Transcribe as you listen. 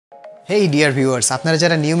হেই dear viewers, আপনারা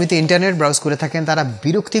যারা নিয়মিত ইন্টারনেট ব্রাউজ করে থাকেন তারা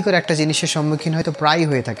বিরক্তিকর একটা জিনিসের সম্মুখীন হয়তো প্রায়ই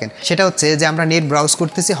হয়ে থাকেন। সেটা হচ্ছে যে আমরা নেট ব্রাউজ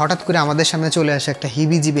করতেছি, হঠাৎ করে আমাদের সামনে চলে আসে একটা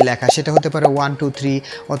হিবিজিবি লেখা। সেটা হতে পারে 1 2 3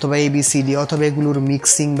 অথবা ABCD, অথবা এগুলোর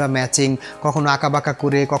মিক্সিং বা ম্যাচিং, কখনো আঁকাবাঁকা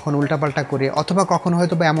করে, কখনো উল্টাপাল্টা করে, অথবা কখনো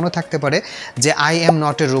হয়তো বা এমনও থাকতে পারে যে I am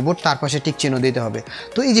not a robot, তার পাশে টিক চিহ্ন দিতে হবে।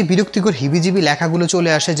 তো এই যে বিরক্তিকর হিবিজিবি লেখাগুলো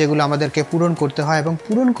চলে আসে, যেগুলো আমাদেরকে পূরণ করতে হয় এবং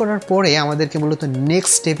পূরণ করার পরে আমাদেরকে মূলত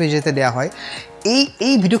নেক্সট স্টেপে যেতে দেওয়া হয়।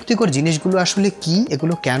 এই বিরক্তিকর জিনিসগুলো আসলে কি,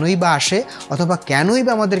 এগুলো কেনই বা আসে, অথবা কেনই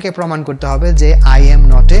বা আমাদেরকে প্রমাণ করতে হবে যে I am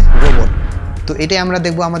not a robot? তো এটাই আমরা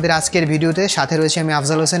দেখবো আমাদের আজকের ভিডিওতে। সাথে রয়েছে আমি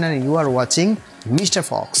Afzal Hossain, are you are watching mister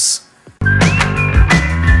Fox.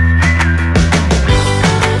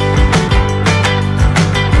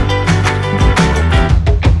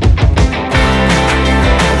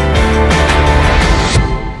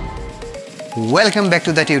 Welcome back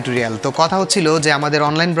to the tutorial. তো কথা হচ্ছিল যে আমাদের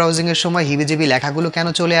অনলাইন ব্রাউজিংয়ের সময় হিবিজিবি লেখাগুলো কেন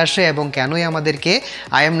চলে আসে এবং কেনই আমাদেরকে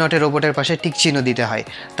আই এম নট এ রোবটের পাশে টিক চিহ্ন দিতে হয়।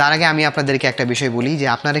 তার আগে আমি আপনাদেরকে একটা বিষয় বলি যে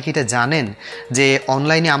আপনারা কি এটা জানেন যে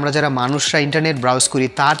অনলাইনে আমরা যারা মানুষরা ইন্টারনেট ব্রাউজ করি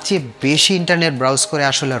তার চেয়ে বেশি ইন্টারনেট ব্রাউজ করে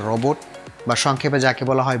আসলে রোবট, বা সংক্ষেপে যাকে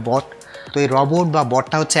বলা হয় বট। তো এই রোবট বা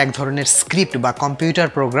বটটা হচ্ছে এক ধরনের স্ক্রিপ্ট বা কম্পিউটার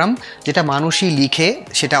প্রোগ্রাম, যেটা মানুষই লিখে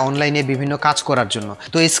সেটা অনলাইনে বিভিন্ন কাজ করার জন্য।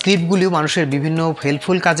 তো এই স্ক্রিপ্টগুলিও মানুষের বিভিন্ন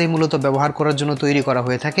হেল্পফুল কাজে মূলত ব্যবহার করার জন্য তৈরি করা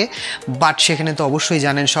হয়ে থাকে। বাট সেখানে তো অবশ্যই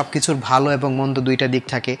জানেন সব কিছুর ভালো এবং মন্দ দুইটা দিক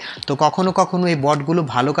থাকে। তো কখনো কখনো এই বটগুলো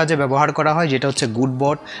ভালো কাজে ব্যবহার করা হয়, যেটা হচ্ছে গুড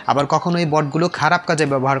বট। আবার কখনো এই বটগুলো খারাপ কাজে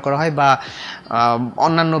ব্যবহার করা হয় বা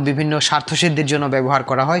অন্যান্য বিভিন্ন স্বার্থসিদ্ধির জন্য ব্যবহার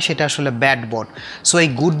করা হয়, সেটা আসলে ব্যাড বট। সো এই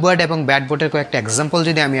গুড বট এবং ব্যাড বটের কয়েকটা এক্সাম্পল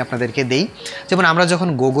যদি আমি আপনাদেরকে দিই, যেমন আমরা যখন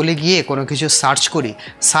গুগলে গিয়ে কোনো কিছু সার্চ করি,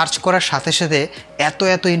 সার্চ করার সাথে সাথে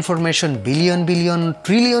এত ইনফরমেশন, বিলিয়ন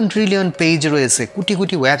ট্রিলিয়ন পেজ রয়েছে,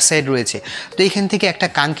 কোটি ওয়েবসাইট রয়েছে। তো এইখান থেকে একটা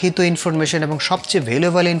কাঙ্ক্ষিত ইনফরমেশন এবং সবচেয়ে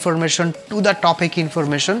valuable information, to the topic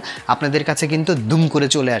information আপনাদের কাছে কিন্তু দুম করে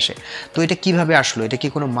চলে আসে। তো এটা কিভাবে আসলো? এটা কি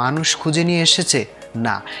কোনো মানুষ খুঁজে নিয়ে এসেছে?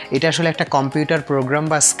 না, এটা আসলে একটা কম্পিউটার প্রোগ্রাম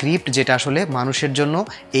বা স্ক্রিপ্ট, যেটা আসলে মানুষের জন্য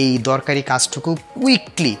এই দরকারি কাজটুকু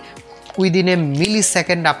quickly within a milli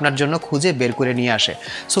second আপনার জন্য খুঁজে বের করে নিয়ে আসে।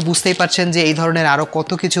 সো বুঝতেই পারছেন যে এই ধরনের আরও কত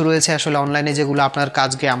কিছু রয়েছে আসলে অনলাইনে, যেগুলো আপনার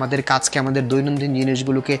আমাদের দৈনন্দিন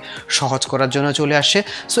জিনিসগুলোকে সহজ করার জন্য চলে আসে।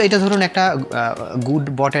 সো এটা ধরুন একটা গুড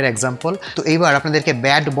বটের এক্সাম্পল। তো এইবার আপনাদেরকে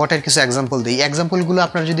ব্যাড বটের কিছু এক্সাম্পল দিই। এক্সাম্পলগুলো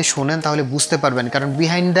আপনারা যদি শোনেন তাহলে বুঝতে পারবেন, কারণ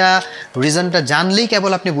বিহাইন্ড দ্য রিজনটা জানলেই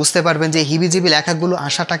কেবল আপনি বুঝতে পারবেন যে হিবিজিবি লেখাগুলো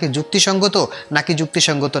আসাটাকে যুক্তিসঙ্গত নাকি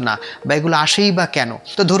যুক্তিসঙ্গত না, বা এগুলো আসেই বা কেন।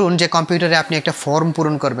 তো ধরুন যে কম্পিউটারে আপনি একটা ফর্ম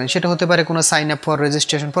পূরণ করবেন, সেটা হতে পারে কোনো sign up for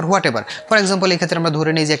registration for what ever. For example এই ক্ষেত্রে আমরা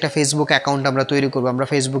ধরে নিই যে একটা ফেসবুক অ্যাকাউন্ট আমরা তৈরি করবো। আমরা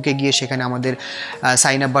ফেসবুকে গিয়ে সেখানে আমাদের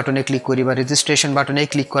সাইন আপ বাটনে ক্লিক করি বা রেজিস্ট্রেশন বাটনে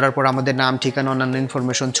ক্লিক করার পর আমাদের নাম, ঠিকানা, অন্যান্য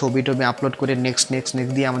ইনফরমেশন, ছবি টবি আপলোড করে নেক্সট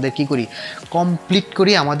দিয়ে আমাদের কী করি, কমপ্লিট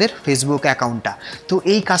করি আমাদের ফেসবুক অ্যাকাউন্টটা। তো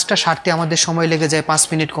এই কাজটা সারতে আমাদের সময় লেগে যায় 5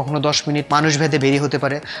 মিনিট, কখনো 10 মিনিট, মানুষ ভেদে বেরিয়ে হতে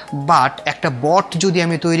পারে। বাট একটা বট যদি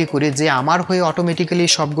আমি তৈরি করি যে আমার হয়ে অটোমেটিক্যালি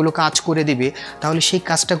সবগুলো কাজ করে দিবে, তাহলে সেই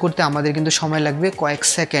কাজটা করতে আমাদের কিন্তু সময় লাগবে কয়েক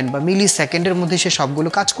সেকেন্ড বা মিলি সেকেন্ডের মধ্যে সে সবগুলো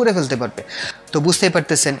কাজ করে ফেলতে পারবে। তো বুঝতেই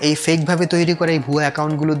পারতেছেন এই ফেকভাবে তৈরি করা এই ভুয়া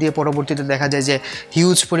অ্যাকাউন্টগুলো দিয়ে পরবর্তীতে দেখা যায় যে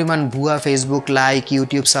হিউজ পরিমাণ ভুয়া Facebook like,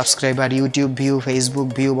 YouTube subscriber, YouTube view, Facebook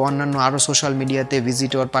view বা অন্যান্য আরও সোশ্যাল মিডিয়াতে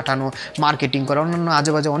ভিজিটর পাঠানো, মার্কেটিং করা, অন্যান্য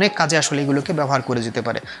আজেবাজে অনেক কাজে আসলে এগুলোকে ব্যবহার করে যেতে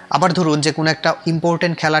পারে। আবার ধরুন যে কোনো একটা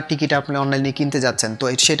ইম্পর্টেন্ট খেলার টিকিট আপনি অনলাইনে কিনতে যাচ্ছেন, তো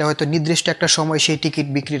সেটা হয়তো নির্দিষ্ট একটা সময় সেই টিকিট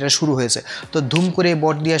বিক্রিটা শুরু হয়েছে। তো ধুম করে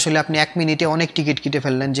বট দিয়ে আসলে আপনি 1 মিনিটে অনেক টিকিট কেটে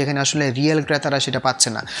ফেললেন, যেখানে আসলে রিয়েল ক্রেতারা সেটা পাচ্ছে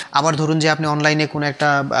না। আবার ধরুন যে আপনি অনলাইনে কোনো একটা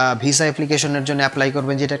ভিসা অ্যাপ্লিকেশনের জন্য অ্যাপ্লাই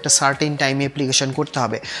করবেন, যেটা একটা সার্টেন টাইমে অ্যাপ্লিকেশন করতে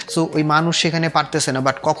হবে। সো ওই মানুষ সেখানে পারতেছে না,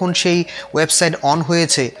 বাট কখন সেই ওয়েবসাইট অন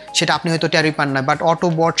হয়েছে সেটা আপনি হয়তো টেরই পান না, বাট অটো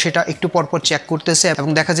বট সেটা একটু পরপর চেক করতেছে এবং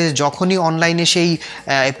দেখা যায় যে যখনই অনলাইনে সেই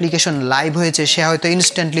অ্যাপ্লিকেশন লাইভ হয়েছে, সে হয়তো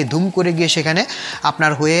ইনস্ট্যান্টলি ধুম করে গিয়ে সেখানে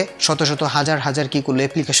আপনার হয়ে শত হাজার কী করলো,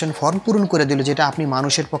 অ্যাপ্লিকেশন ফর্ম পূরণ করে দিল, যেটা আপনি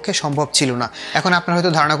মানুষের পক্ষে সম্ভব ছিল না। এখন আপনার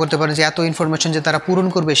হয়তো ধারণা করতে পারেন যে এত ইনফরমেশন যে তারা পূরণ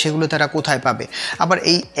করবে সেগুলো তারা কোথায় পাবে। আবার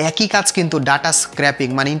এই একই কাজ কিন্তু ডাটা স্ক্র্যাপিং,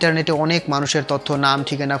 মানে ইন্টারনেটে অনেক মানুষের তথ্য, নাম,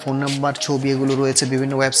 ঠিকানা, ফোন নাম্বার, ছবি, এগুলো রয়েছে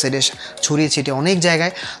বিভিন্ন ওয়েবসাইটে ছড়িয়ে ছিটিয়ে অনেক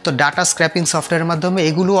জায়গায়। তো ডাটা স্ক্র্যাপিং সফটওয়্যারের মাধ্যমে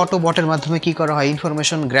এগুলো অটো বটের মাধ্যমে কী করা হয়,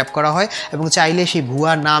 ইনফরমেশন গ্র্যাব করা হয় এবং চাইলে সেই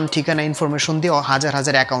ভুয়া নাম, ঠিকানা, ইনফরমেশন দিয়ে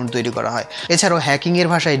হাজার অ্যাকাউন্ট তৈরি করা হয়। এছাড়াও হ্যাকিংয়ের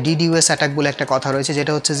ভাষায় DDoS অ্যাটাক বলে একটা কথা রয়েছে,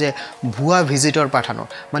 যেটা হচ্ছে যে ভুয়া ভিজিটর পাঠানো,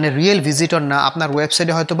 মানে রিয়েল ভিজিটর না, আপনার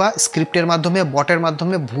ওয়েবসাইটে হয়তো বা স্ক্রিপ্টের মাধ্যমে, বটের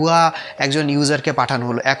মাধ্যমে ভুয়া একজন ইউজারকে পাঠানো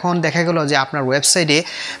হলো। এখন দেখা গেল যে আপনার ওয়েবসাইটে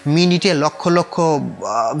মিনিটে লক্ষ লক্ষ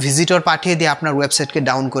ভিজিটর পাঠিয়ে দিয়ে আপনার ওয়েবসাইটকে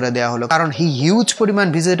ডাউন করে দেওয়া হলো, কারণ হিউজ পরিমাণ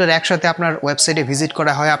ভিজিটর একসাথে আপনার ওয়েবসাইটে ভিজিট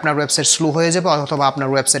করা হয়, আপনার ওয়েবসাইট স্লো হয়ে যাবে অথবা আপনার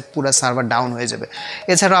ওয়েবসাইট পুরো সার্ভার ডাউন হয়ে যাবে।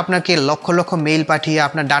 এছাড়াও আপনাকে লক্ষ লক্ষ মেইল পাঠিয়ে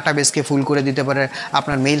আপনার ডাটাবেসকে ফুল করে দিতে পারে,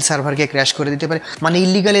 আপনার মেইল সার্ভারকে ক্র্যাশ করে দিতে পারে, মানে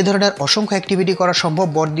ইলিগাল এই ধরনের অসংখ্য অ্যাক্টিভিটি করা সম্ভব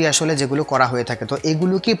বট দিয়ে আসলে যেগুলো করা হয়ে থাকে। তো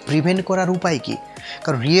এগুলোকে প্রিভেন্ট করার উপায় কি?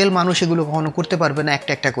 কারণ রিয়েল মানুষ এগুলো কখনো করতে পারবে না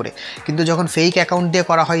একটা একটা করে, কিন্তু যখন ফেক অ্যাকাউন্ট দিয়ে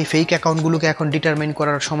করা হয়, ফেক অ্যাকাউন্টগুলোকে এখন ডিটারমাইন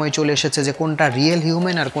করার সময় চলে এসেছে যে কোনটা রিয়েল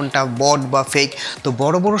হিউম্যান আর কোনটা বট বা ফেক। তো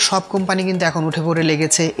বড় বড় সব কোম্পানি কিন্তু এখন উঠে পড়ে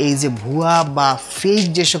লেগেছে এই যে ভুয়া বা ফেক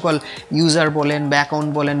যে সকল ইউজার বলেন বা অ্যাকাউন্ট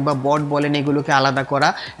বলেন বা বট বলেন এগুলোকে আলাদা করা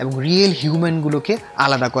এবং রিয়েল হিউম্যানগুলোকে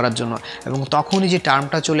আলাদা করার জন্য। এবং তখনই যে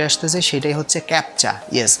টার্মটা চলে আসতেছে সেটাই হচ্ছে ক্যাপচা।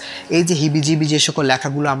 ইয়েস, এই যে হিবিজিবি যে সকল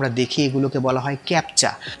লেখাগুলো আমরা দেখি এগুলোকে বলা হয়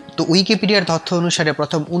ক্যাপচা। তো উইকিপিডিয়ার তথ্য অনুসারে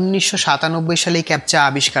প্রথম 1997 সালে এই ক্যাপচা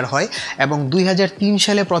আবিষ্কার হয় এবং 2003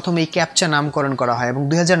 সালে প্রথম এই ক্যাপচা নামকরণ করা হয় এবং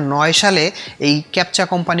 2009 সালে এই ক্যাপচা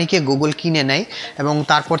কোম্পানিকে গুগল কিনে নেয় এবং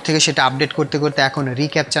তারপর থেকে সেটা আপডেট করতে করতে এখন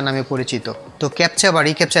রিক্যাপচা নামে পরিচিত। তো ক্যাপচা বা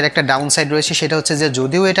রিক্যাপচার একটা ডাউন সাইড রয়েছে, সেটা হচ্ছে যে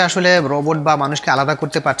যদিও এটা আসলে রোবট বা মানুষকে আলাদা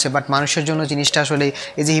করতে পারছে, বাট মানুষের জন্য জিনিসটা আসলে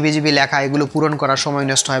এই যে হিবিজিবি লেখা এগুলো পূরণ করার সময়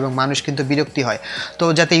নষ্ট হয় এবং মানুষ কিন্তু বিরক্তি হয়। তো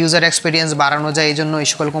যাতে ইউজার এক্সপিরিয়েন্স বাড়ানো যায় এই জন্য এই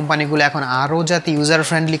সকল কোম্পানিগুলো এখন আরও যাতে ইউজার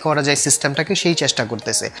ফ্রেন্ডলি করা যায় সিস্টেমটাকে সেই চেষ্টা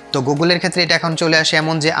করতেছে। তো গুগলের ক্ষেত্রে এটা এখন চলে আসে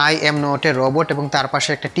এমন যে I am not a robot এবং তার পাশে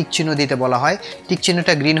একটা টিক চিহ্ন দিতে বলা হয়। টিক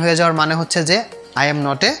চিহ্নটা গ্রিন হয়ে যাওয়ার মানে হচ্ছে যে I am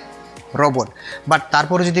not a robot. But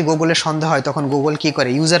তারপরে যদি গুগলের সন্দেহ হয় তখন গুগল কী করে,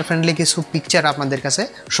 ইউজার ফ্রেন্ডলি কিছু পিকচার আপনাদের কাছে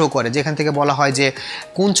শো করে, যেখান থেকে বলা হয় যে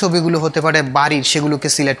কোন ছবিগুলো হতে পারে বাড়ির সেগুলোকে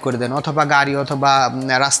সিলেক্ট করে দেন, অথবা গাড়ি অথবা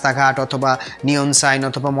রাস্তাঘাট অথবা নিয়ন সাইন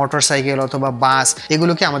অথবা মোটর সাইকেল অথবা বাস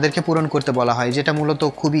এগুলোকে আমাদেরকে পূরণ করতে বলা হয়, যেটা মূলত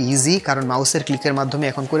খুবই ইজি, কারণ মাউসের ক্লিকের মাধ্যমে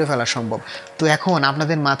এখন করে ফেলা সম্ভব। তো এখন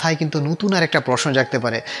আপনাদের মাথায় কিন্তু নতুন আর একটা প্রশ্ন জাগতে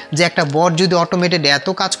পারে যে একটা বট যদি অটোমেটেড এত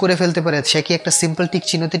কাজ করে ফেলতে পারে সে কি একটা সিম্পল টিক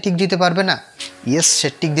চিহ্নতে টিক দিতে পারবে না? ইয়েস, সে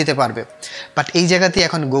টিক দিতে পারবে। বাট এই জায়গাতে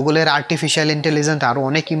এখন গুগলের আর্টিফিশিয়াল ইন্টেলিজেন্স আরও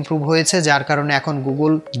অনেক ইমপ্রুভ হয়েছে, যার কারণে এখন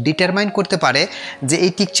গুগল ডিটারমাইন করতে পারে যে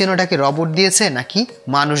এই টিক চিহ্নটাকে রোবট দিয়েছে নাকি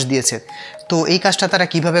মানুষ দিয়েছে। তো এই কাজটা তারা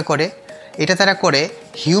কিভাবে করে? এটা তারা করে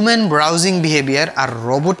হিউম্যান ব্রাউজিং বিহেভিয়ার আর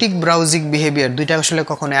রোবোটিক ব্রাউজিং বিহেভিয়ার দুইটা আসলে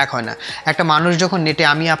কখনো এক হয় না। একটা মানুষ যখন নেটে,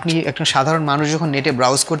 আপনি একটা সাধারণ মানুষ যখন নেটে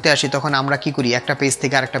ব্রাউজ করতে আসি তখন আমরা কি করি, একটা পেজ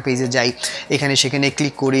থেকে আরেকটা পেজে যাই, এখানে সেখানে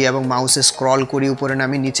ক্লিক করি এবং মাউসে স্ক্রল করি, উপরে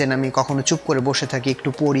নামি নিচে নামি, কখনো চুপ করে বসে থাকি, একটু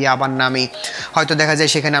পড়ি আবার নামি, হয়তো দেখা যায়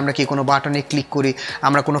সেখানে আমরা কি কোনো বাটনে ক্লিক করি,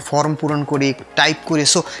 আমরা কোনো ফর্ম পূরণ করি, টাইপ করি।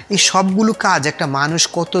 সো এই সবগুলো কাজ একটা মানুষ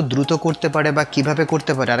কত দ্রুত করতে পারে বা কিভাবে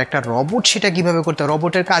করতে পারে, আর একটা রোবট সেটা কিভাবে করতে পারে।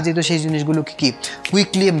 রোবটের কাজই তো সেই জিনিসগুলোকে কি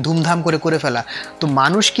কুইকলি ধুমধাম করে করে ফেলা। তো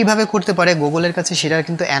মানুষ কিভাবে করতে পারে গুগলের কাছে সেটার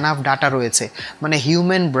কিন্তু এনাফ ডাটা রয়েছে, মানে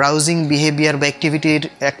হিউম্যান ব্রাউজিং বিহেভিয়ার বা অ্যাক্টিভিটির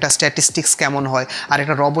একটা স্ট্যাটিস্টিক্স কেমন হয়, আর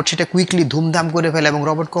একটা রোবট সেটা কুইকলি ধুমধাম করে ফেলে এবং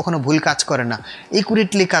রোবট কখনো ভুল কাজ করে না,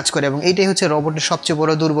 একুরেটলি কাজ করে, এবং এইটাই হচ্ছে রোবটের সবচেয়ে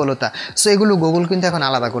বড় দুর্বলতা। সো এগুলো গুগল কিন্তু এখন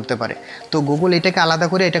আলাদা করতে পারে। তো গুগল এটাকে আলাদা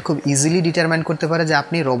করে এটা খুব ইজিলি ডিটারমাইন করতে পারে যে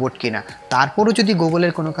আপনি রোবট কিনা। তারপরও যদি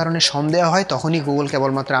গুগলের কোনো কারণে সন্দেহ হয় তখনই গুগল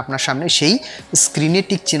কেবলমাত্র আপনার সামনে সেই স্ক্রিনে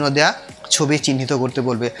টিক চিহ্ন দেওয়া ছবি চিহ্নিত করতে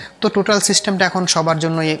বলবে। তো টোটাল সিস্টেমটা এখন সবার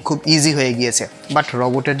জন্য খুব ইজি হয়ে গিয়েছে, বাট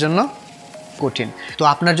রোবটের জন্য কঠিন। তো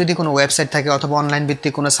আপনার যদি কোনো ওয়েবসাইট থাকে অথবা অনলাইন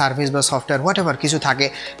ভিত্তিক কোনো সার্ভিস বা সফটওয়্যার হোয়াটএভার কিছু থাকে,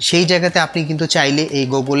 সেই জায়গাতে আপনি কিন্তু চাইলে এই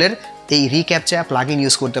গুগলের এই রিক্যাপচা প্লাগইন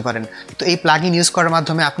ইউজ করতে পারেন। তো এই প্লাগইন ইউজ করার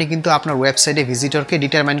মাধ্যমে আপনি কিন্তু আপনার ওয়েবসাইটে ভিজিটরকে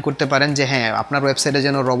ডিটারমাইন করতে পারেন যে হ্যাঁ আপনার ওয়েবসাইটে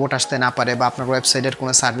যেন রোবট আসতে না পারে বা আপনার ওয়েবসাইটের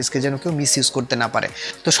কোনো সার্ভিসকে যেন কেউ মিস ইউজ করতে না পারে।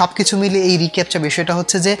 তো সব কিছু মিলে এই রিক্যাপচা বিষয়টা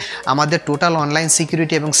হচ্ছে যে আমাদের টোটাল অনলাইন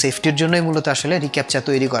সিকিউরিটি এবং সেফটির জন্যই মূলত আসলে রিক্যাপচা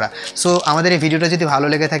তৈরি করা। সো আমাদের এই ভিডিওটা যদি ভালো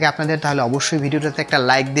লেগে থাকে আপনাদের, তাহলে অবশ্যই ভিডিওটাতে একটা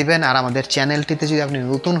লাইক দিবেন, আর আমাদের চ্যানেলটিতে যদি আপনি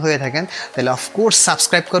নতুন হয়ে থাকেন তাহলে অফকোর্স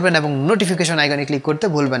সাবস্ক্রাইব করবেন এবং নোটিফিকেশন আইকনে ক্লিক করতে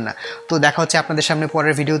ভুলবেন না। তো দেখা হচ্ছে আপনাদের সামনে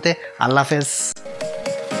পরের ভিডিওতে। আল্লাহ হাফেজ।